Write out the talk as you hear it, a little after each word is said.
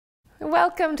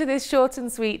Welcome to this short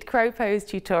and sweet crow pose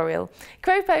tutorial.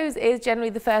 Crow pose is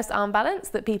generally the first arm balance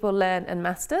that people learn and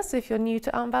master, so if you're new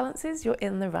to arm balances, you're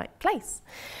in the right place.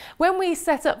 When we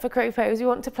set up for crow pose, we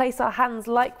want to place our hands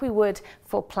like we would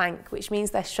for plank, which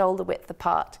means they're shoulder width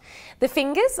apart. The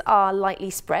fingers are lightly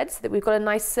spread so that we've got a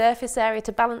nice surface area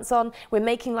to balance on. We're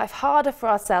making life harder for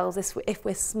ourselves if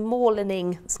we're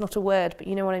smallening, it's not a word, but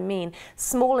you know what I mean,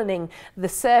 smallening the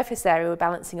surface area we're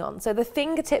balancing on. So the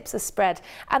fingertips are spread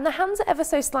and the hands are ever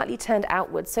so slightly turned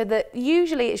outwards, so that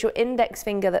usually it's your index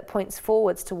finger that points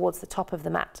forwards towards the top of the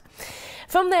mat.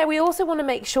 From there, we also want to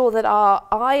make sure that our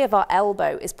eye of our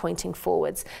elbow is pointing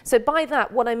forwards. So by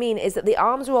that, what I mean is that the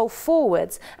arms roll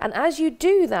forwards, and as you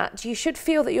do that, you should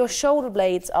feel that your shoulder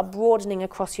blades are broadening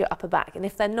across your upper back, and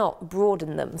if they're not,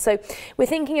 broaden them. So we're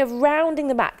thinking of rounding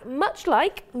the back, much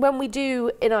like when we do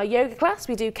in our yoga class,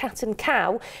 we do cat and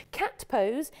cow. Cat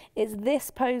pose is this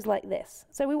pose like this.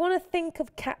 So we want to think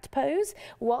of cat pose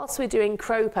whilst we're doing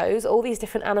crow pose, all these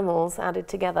different animals added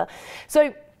together.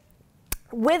 So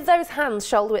with those hands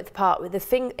shoulder width apart, with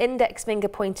the index finger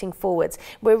pointing forwards,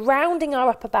 we're rounding our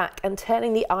upper back and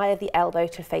turning the eye of the elbow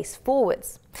to face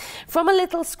forwards. From a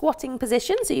little squatting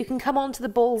position, so you can come onto the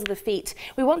balls of the feet,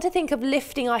 we want to think of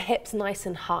lifting our hips nice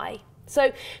and high.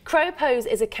 So crow pose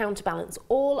is a counterbalance.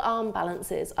 All arm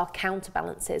balances are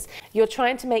counterbalances. You're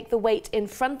trying to make the weight in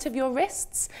front of your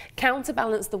wrists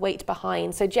counterbalance the weight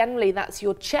behind. So generally that's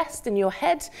your chest and your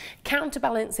head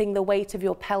counterbalancing the weight of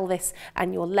your pelvis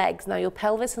and your legs. Now your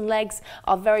pelvis and legs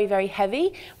are very, very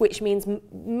heavy, which means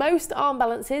most arm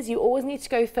balances you always need to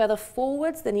go further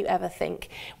forwards than you ever think.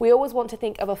 We always want to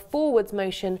think of a forwards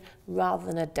motion rather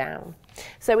than a down.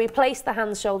 So we place the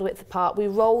hands shoulder width apart, we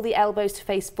roll the elbows to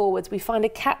face forwards, we find a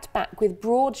cat back with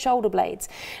broad shoulder blades,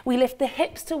 we lift the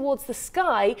hips towards the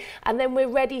sky, and then we're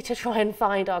ready to try and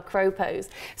find our crow pose.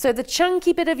 So the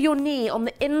chunky bit of your knee on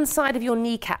the inside of your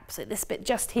kneecap, so this bit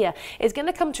just here, is going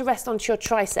to come to rest onto your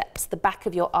triceps, the back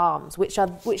of your arms, which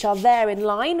are there in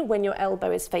line when your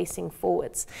elbow is facing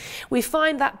forwards. We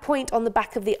find that point on the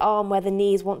back of the arm where the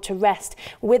knees want to rest.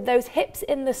 With those hips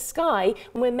in the sky,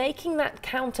 we're making that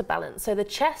counterbalance. So the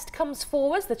chest comes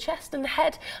forwards, the chest and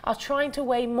head are trying to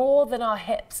weigh more than our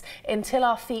hips until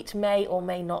our feet may or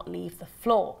may not leave the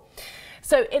floor.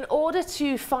 So in order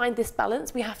to find this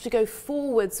balance, we have to go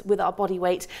forwards with our body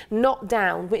weight, not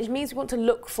down, which means we want to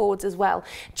look forwards as well.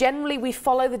 Generally, we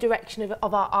follow the direction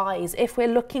of our eyes. If we're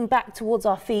looking back towards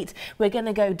our feet, we're going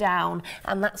to go down,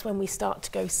 and that's when we start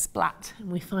to go splat,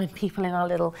 and we find people in our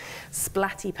little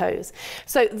splatty pose.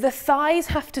 So the thighs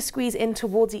have to squeeze in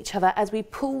towards each other as we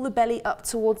pull the belly up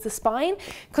towards the spine,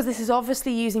 because this is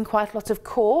obviously using quite a lot of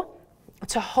core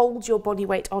to hold your body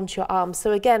weight onto your arms.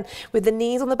 So again, with the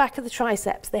knees on the back of the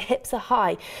triceps, the hips are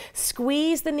high.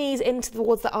 Squeeze the knees in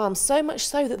towards the arms, so much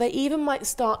so that they even might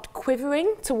start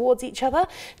quivering towards each other,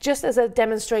 just as a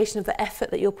demonstration of the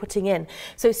effort that you're putting in.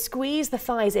 So squeeze the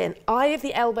thighs in, eye of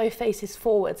the elbow faces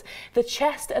forwards. The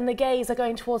chest and the gaze are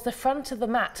going towards the front of the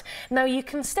mat. Now you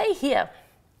can stay here.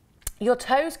 Your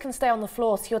toes can stay on the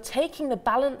floor, so you're taking the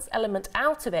balance element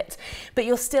out of it, but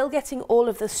you're still getting all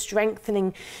of the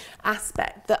strengthening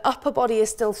aspect. The upper body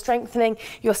is still strengthening,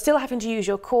 you're still having to use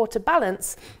your core to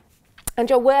balance,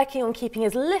 and you're working on keeping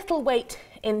as little weight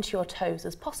into your toes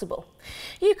as possible.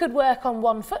 You could work on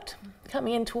one foot,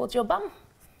 coming in towards your bum,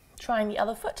 trying the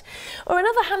other foot, or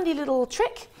another handy little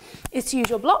trick is to use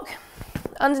your block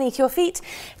underneath your feet.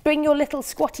 Bring your little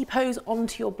squatty pose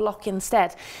onto your block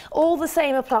instead. All the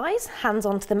same applies, hands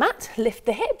onto the mat, lift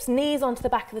the hips, knees onto the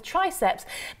back of the triceps,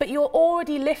 but you're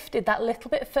already lifted that little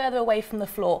bit further away from the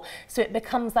floor, so it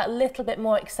becomes that little bit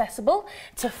more accessible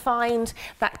to find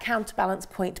that counterbalance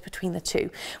point between the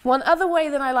two. One other way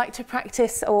that I like to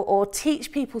practice or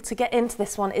teach people to get into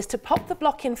this one is to pop the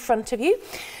block in front of you.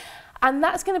 And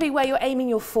that's going to be where you're aiming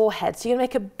your forehead. So you're going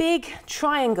to make a big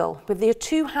triangle with your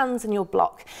two hands and your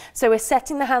block. So we're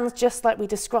setting the hands just like we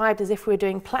described as if we were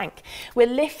doing plank. We're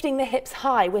lifting the hips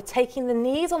high. We're taking the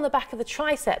knees on the back of the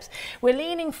triceps. We're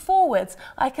leaning forwards.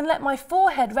 I can let my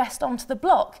forehead rest onto the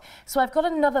block. So I've got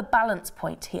another balance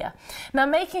point here. Now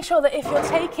making sure that if you're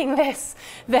taking this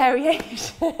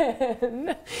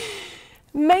variation,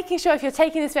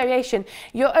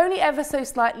 you're only ever so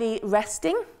slightly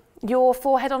resting your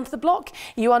forehead onto the block.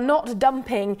 You are not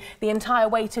dumping the entire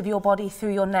weight of your body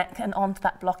through your neck and onto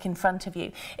that block in front of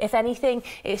you. If anything,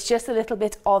 it's just a little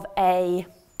bit of a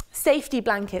safety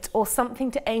blanket or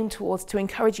something to aim towards to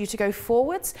encourage you to go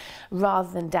forwards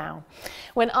rather than down.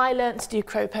 When I learnt to do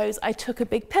crow pose, I took a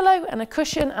big pillow and a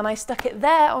cushion and I stuck it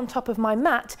there on top of my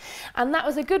mat, and that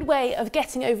was a good way of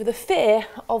getting over the fear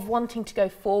of wanting to go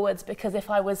forwards, because if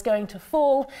I was going to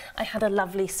fall, I had a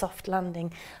lovely soft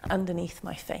landing underneath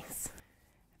my face.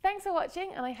 Thanks for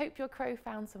watching, and I hope your crow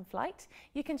found some flight.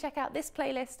 You can check out this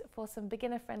playlist for some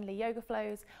beginner-friendly yoga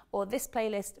flows, or this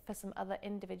playlist for some other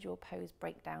individual pose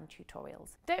breakdown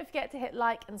tutorials. Don't forget to hit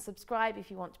like and subscribe if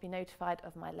you want to be notified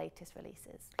of my latest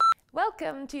releases.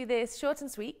 Welcome to this short and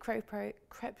sweet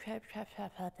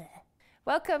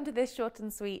Welcome to this short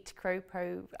and sweet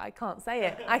I can't say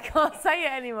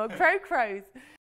it anymore. Crow crows.